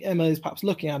where I think Emma is perhaps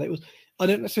looking at it, I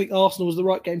don't necessarily think Arsenal was the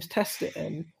right game to test it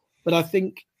in, but I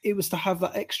think it was to have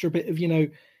that extra bit of,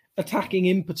 attacking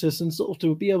impetus and sort of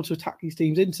to be able to attack these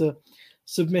teams into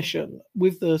submission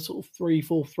with the sort of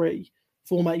 3-4-3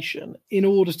 formation, in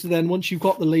order to then, once you've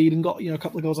got the lead and got a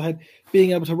couple of goals ahead,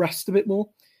 being able to rest a bit more.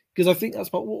 Because I think that's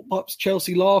about what perhaps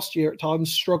Chelsea last year at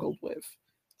times struggled with,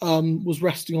 was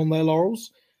resting on their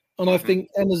laurels. And I think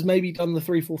Emma's maybe done the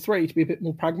 3-4-3 to be a bit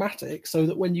more pragmatic, so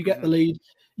that when you get the lead,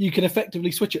 you can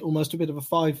effectively switch it almost to a bit of a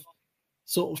 5-2-3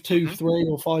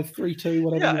 or 5-3-2,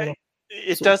 whatever you want.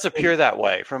 It does appear that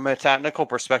way. From a technical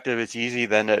perspective, it's easy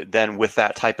then with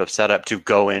that type of setup to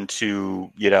go into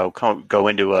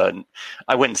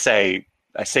I wouldn't say,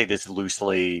 I say this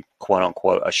loosely, quote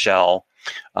unquote, a shell,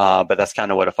 but that's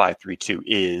kind of what a 5-3-2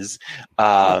 is,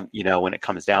 when it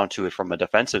comes down to it from a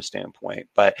defensive standpoint.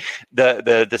 But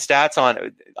the stats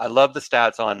I love the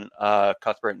stats on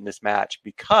Cuthbert in this match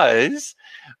because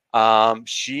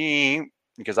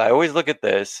because I always look at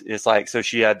this, it's like, so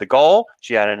she had the goal,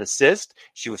 she had an assist,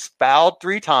 she was fouled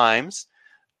 3 times,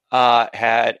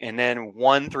 and then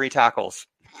won 3 tackles.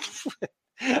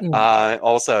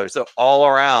 Also, so all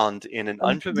around in an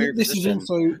unfamiliar position. This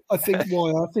is also, I think,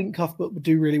 why I think Cuthbert would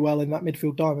do really well in that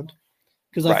midfield diamond,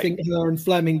 because I think her and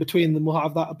Fleming between them will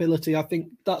have that ability. I think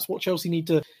that's what Chelsea need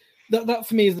to. That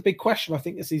for me is the big question. I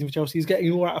think this season for Chelsea is getting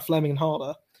more out of Fleming and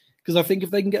Harder, because I think if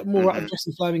they can get more out of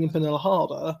Jessie Fleming and Pernilla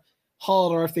Harder,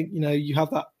 I think you have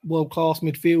that world class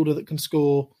midfielder that can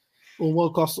score, or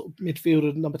world class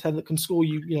midfielder number 10 that can score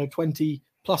 20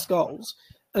 plus goals.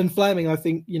 And Fleming, I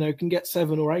think, can get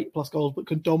 7 or 8 plus goals, but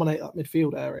can dominate that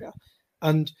midfield area.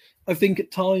 And I think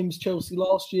at times Chelsea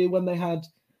last year, when they had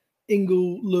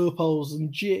Ingle, Leupolz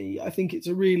and G, I think it's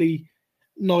a really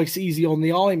nice, easy on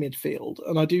the eye midfield.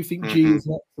 And I do think G is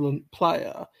an excellent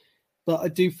player, but I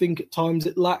do think at times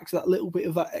it lacks that little bit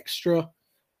of that extra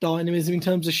dynamism in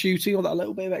terms of shooting, or that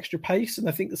little bit of extra pace. And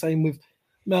I think the same with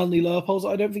Melanie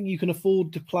Leupolz. I don't think you can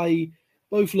afford to play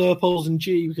both Leupolz and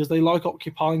G because they like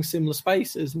occupying similar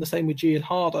spaces. And the same with G and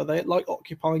Harder. They like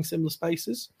occupying similar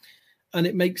spaces. And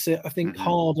it makes it, I think,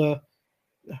 harder,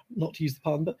 not to use the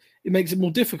pun, but it makes it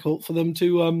more difficult for them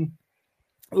to,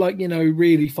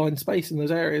 really find space in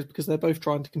those areas because they're both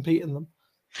trying to compete in them.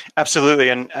 Absolutely,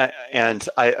 and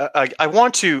I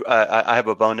want to. I have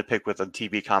a bone to pick with the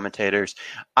TV commentators.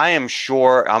 I'm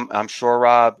sure,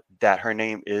 Rob, that her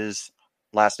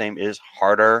last name is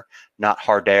Harder, not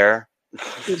Harder.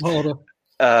 It's Harder.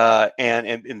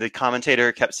 And the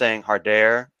commentator kept saying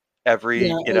Harder every,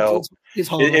 it's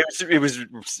harder.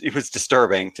 It was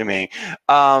disturbing to me.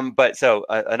 But so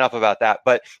enough about that.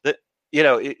 But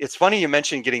it's funny you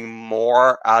mentioned getting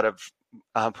more out of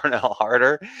Pernille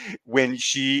Harder when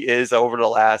she is over the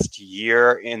last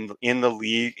year in the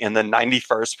league in the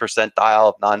 91st percentile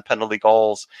of non-penalty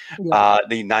goals,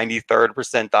 the 93rd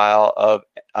percentile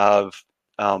of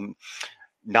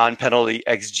non-penalty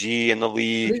XG in the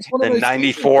league, the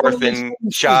 94th in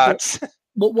shots.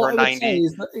 What I would say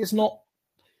is that it's not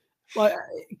like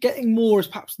getting more is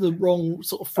perhaps the wrong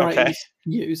sort of phrase to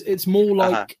use. It's more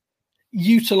like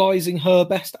utilizing her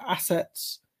best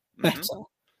assets better.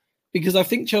 Because I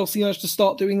think Chelsea managed to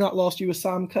start doing that last year with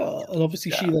Sam Kerr, and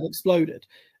obviously she then exploded.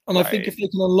 And I think if they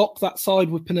can unlock that side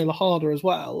with Pernille Harder as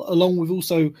well, along with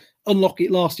also unlock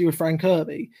it last year with Fran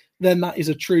Kirby, then that is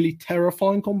a truly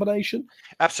terrifying combination.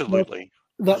 Absolutely.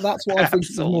 That's what I think.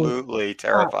 Absolutely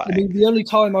terrifying. I mean, the only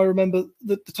time I remember,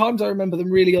 the times I remember them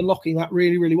really unlocking that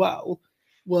really, really well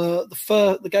were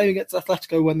the game against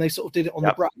Atletico when they sort of did it on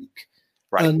the break.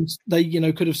 Right. And they,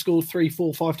 could have scored 3,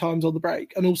 4, 5 times on the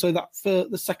break. And also that for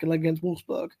the second leg against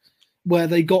Wolfsburg, where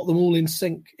they got them all in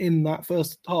sync in that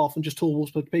first half and just tore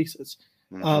Wolfsburg to pieces.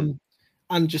 And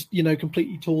just,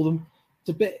 completely tore them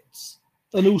to bits.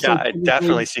 And also, I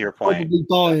definitely see your point. Probably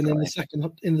Bayern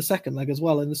in the second leg as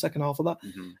well, in the second half of that.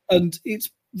 And it's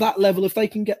that level, if they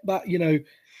can get that,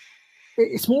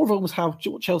 it's more of almost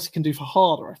what Chelsea can do for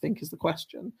Harder, I think, is the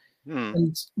question.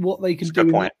 And what they can do in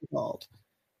that regard.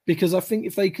 Because I think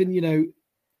if they can,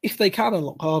 if they can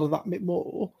unlock Harder that bit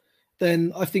more,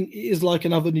 then I think it is like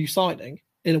another new signing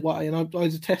in a way. And I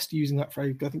detest using that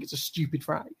phrase because I think it's a stupid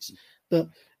phrase. But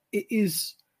it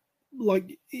is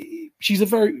like she's a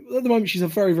very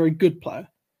very good player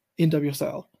in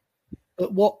WSL.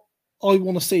 But what I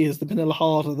want to see is the Pernille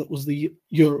Harder that was the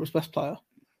Europe's best player.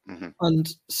 And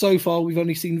so far we've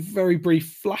only seen very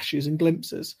brief flashes and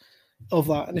glimpses of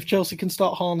that. And if Chelsea can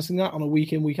start harnessing that on a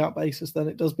week in, week out basis, then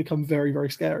it does become very,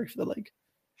 very scary for the league.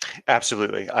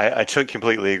 Absolutely. I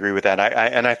completely agree with that.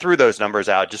 I threw those numbers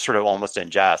out just sort of almost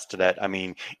in jest that, I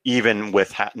mean, even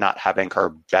with not having her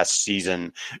best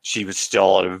season, she was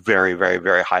still at a very, very,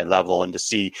 very high level. And to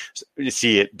see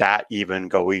it that even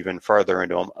go even further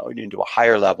into a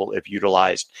higher level if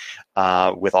utilized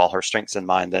with all her strengths in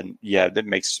mind, then that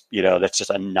makes, that's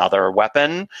just another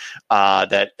weapon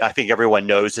that I think everyone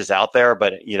knows is out there,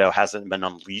 but, hasn't been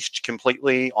unleashed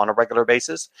completely on a regular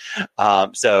basis.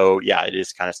 It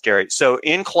is kind of scary. So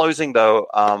in closing though,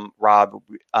 Rob,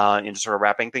 in sort of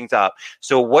wrapping things up,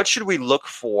 so what should we look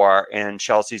for in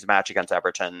Chelsea's match against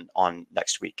Everton on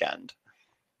next weekend?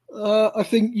 I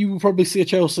think you will probably see a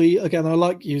Chelsea, again, I don't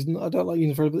like using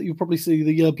the phrase, but you'll probably see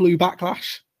the blue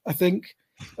backlash, I think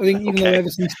even though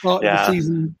Everton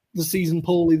started the season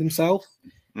poorly themselves,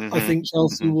 I think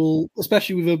Chelsea will,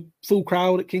 especially with a full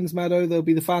crowd at Kingsmeadow, there'll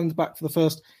be the fans back for the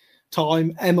first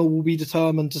time. Emma will be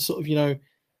determined to sort of,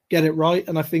 get it right.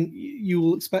 And I think you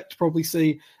will expect to probably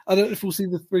see, I don't know if we'll see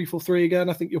the 3-4-3 again.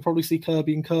 I think you'll probably see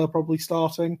Kirby and Kerr probably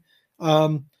starting.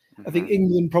 I think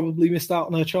England probably missed out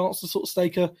on her chance to sort of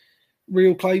stake a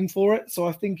real claim for it. So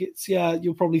I think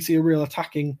you'll probably see a real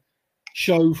attacking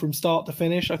show from start to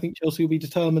finish. I think Chelsea will be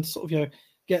determined to sort of,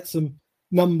 get some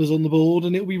numbers on the board.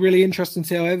 And it'll be really interesting to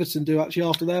see how Everton do actually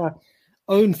after their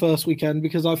own first weekend,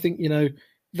 because I think,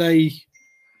 they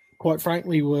quite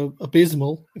frankly were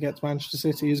abysmal against Manchester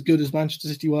City. As good as Manchester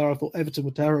City were, I thought Everton were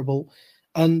terrible.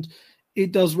 And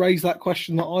it does raise that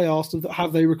question that I asked of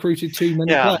have they recruited too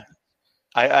many players?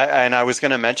 I was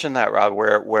going to mention that, Rob,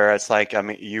 where it's like, I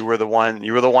mean, you were the one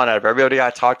out of everybody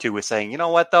I talked to was saying, you know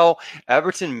what though,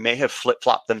 Everton may have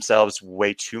flip-flopped themselves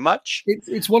way too much.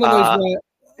 It's one of those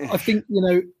where I think,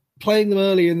 playing them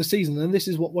early in the season, and this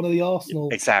is what one of the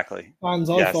Arsenal fans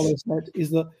I follow said,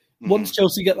 is that once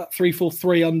Chelsea get that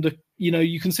 3-4-3 under,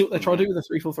 you can see what they try to do with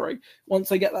the 3-4-3. Once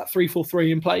they get that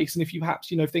 3-4-3 in place, and if you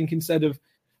perhaps, think instead of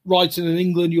Brighton and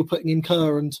England, you're putting in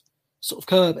Kerr and sort of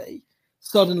Kirby.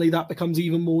 Suddenly that becomes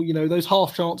even more, those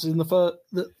half chances in the first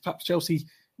that perhaps Chelsea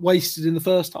wasted in the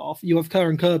first half. You have Kerr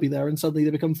and Kirby there, and suddenly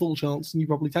they become full chance, and you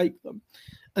probably take them.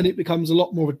 And it becomes a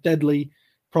lot more of a deadly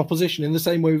proposition. In the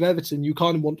same way with Everton, you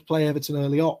kind of want to play Everton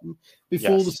early on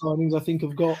before the signings, I think,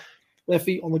 have got their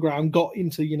feet on the ground, got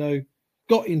into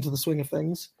the swing of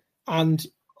things, and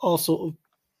are sort of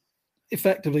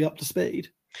effectively up to speed.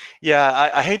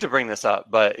 Yeah, I hate to bring this up,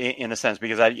 but in a sense,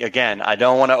 because I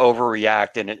don't want to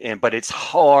overreact, but it's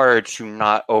hard to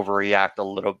not overreact a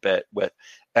little bit with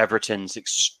Everton's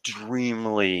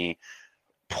extremely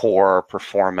poor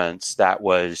performance.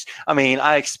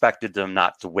 I expected them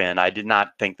not to win. I did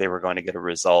not think they were going to get a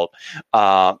result,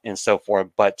 and so forth.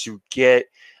 But to get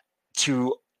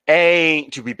to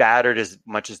be battered as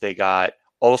much as they got,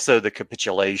 also the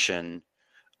capitulation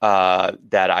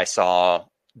that I saw.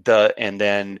 And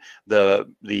then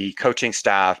the coaching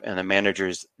staff and the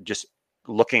managers just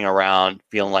looking around,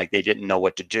 feeling like they didn't know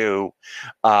what to do.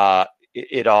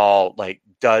 It all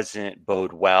doesn't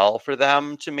bode well for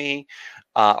them to me.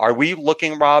 Are we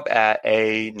looking, Rob, at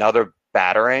another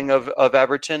battering of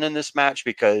Everton in this match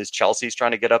because Chelsea's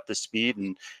trying to get up to speed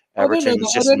and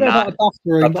Everton's just not up to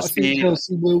speed? I think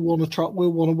Chelsea will want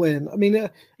to win. I mean,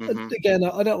 again,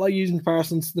 I don't like using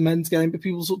comparisons to the men's game, but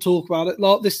people sort of talk about it.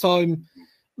 Like this time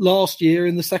last year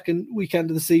in the second weekend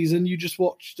of the season, you just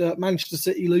watched Manchester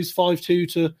City lose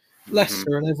 5-2 to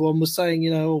Leicester, and everyone was saying,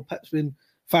 Pep's been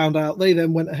found out. They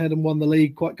then went ahead and won the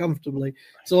league quite comfortably.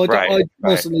 So I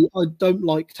personally don't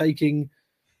like taking,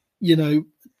 saying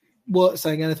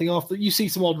anything after. You see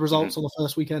some odd results on the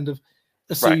first weekend of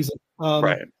a season.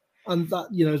 And that,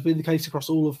 has been the case across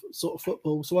all of sort of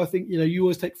football. So I think, you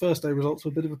always take first day results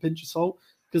with a bit of a pinch of salt.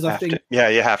 Because I think you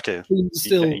have to.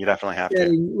 You definitely have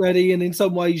getting ready, and in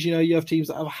some ways, you have teams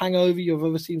that have a hangover. You have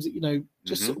other teams that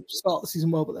just sort of start the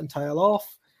season well, but then tail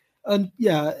off. And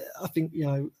I think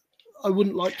I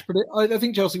wouldn't like to predict. I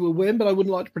think Chelsea will win, but I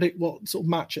wouldn't like to predict what sort of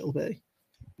match it'll be.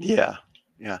 Yeah.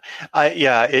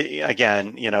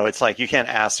 Again, it's like you can't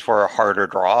ask for a harder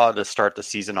draw to start the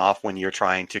season off when you're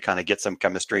trying to kind of get some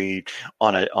chemistry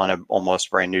on a almost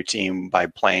brand new team by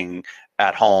playing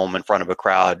at home in front of a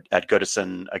crowd at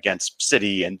Goodison against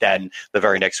City, and then the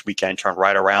very next weekend turn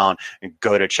right around and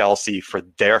go to Chelsea for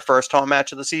their first home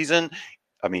match of the season.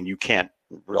 I mean, you can't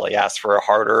really ask for a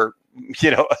harder,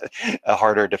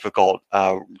 difficult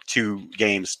 2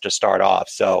 games to start off.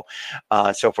 So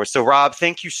forth. So Rob,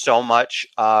 thank you so much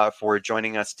for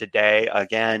joining us today.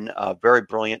 Again, very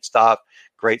brilliant stuff.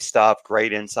 Great stuff.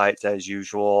 Great insights as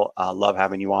usual. Love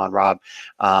having you on, Rob.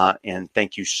 And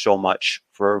thank you so much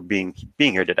for being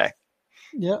here today.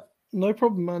 Yeah, no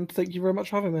problem, man. Thank you very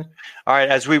much for having me. All right.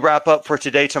 As we wrap up for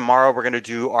today, tomorrow we're going to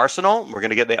do Arsenal. We're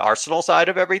going to get the Arsenal side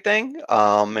of everything.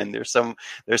 And there's some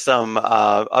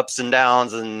ups and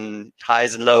downs and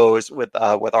highs and lows with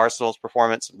Arsenal's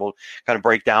performance. We'll kind of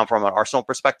break down from an Arsenal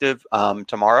perspective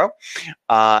tomorrow.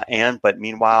 But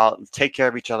meanwhile, take care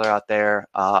of each other out there.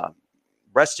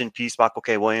 Rest in peace, Michael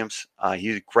K. Williams.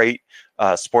 He's a great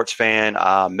sports fan.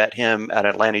 Met him at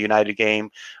an Atlanta United game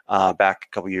back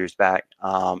a couple years back,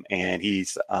 and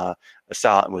he's was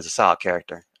a solid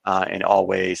character and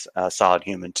always a solid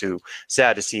human too.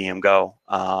 Sad to see him go.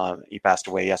 He passed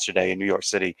away yesterday in New York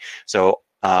City. So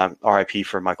RIP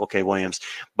for Michael K. Williams.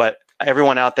 But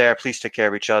everyone out there, please take care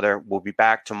of each other. We'll be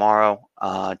back tomorrow.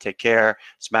 Take care.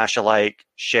 Smash a like,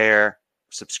 share,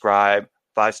 subscribe.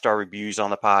 5-star reviews on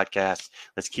the podcast.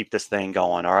 Let's keep this thing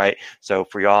going. All right. So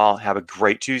for y'all, have a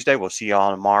great Tuesday. We'll see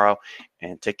y'all tomorrow,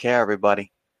 and take care,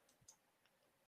 everybody.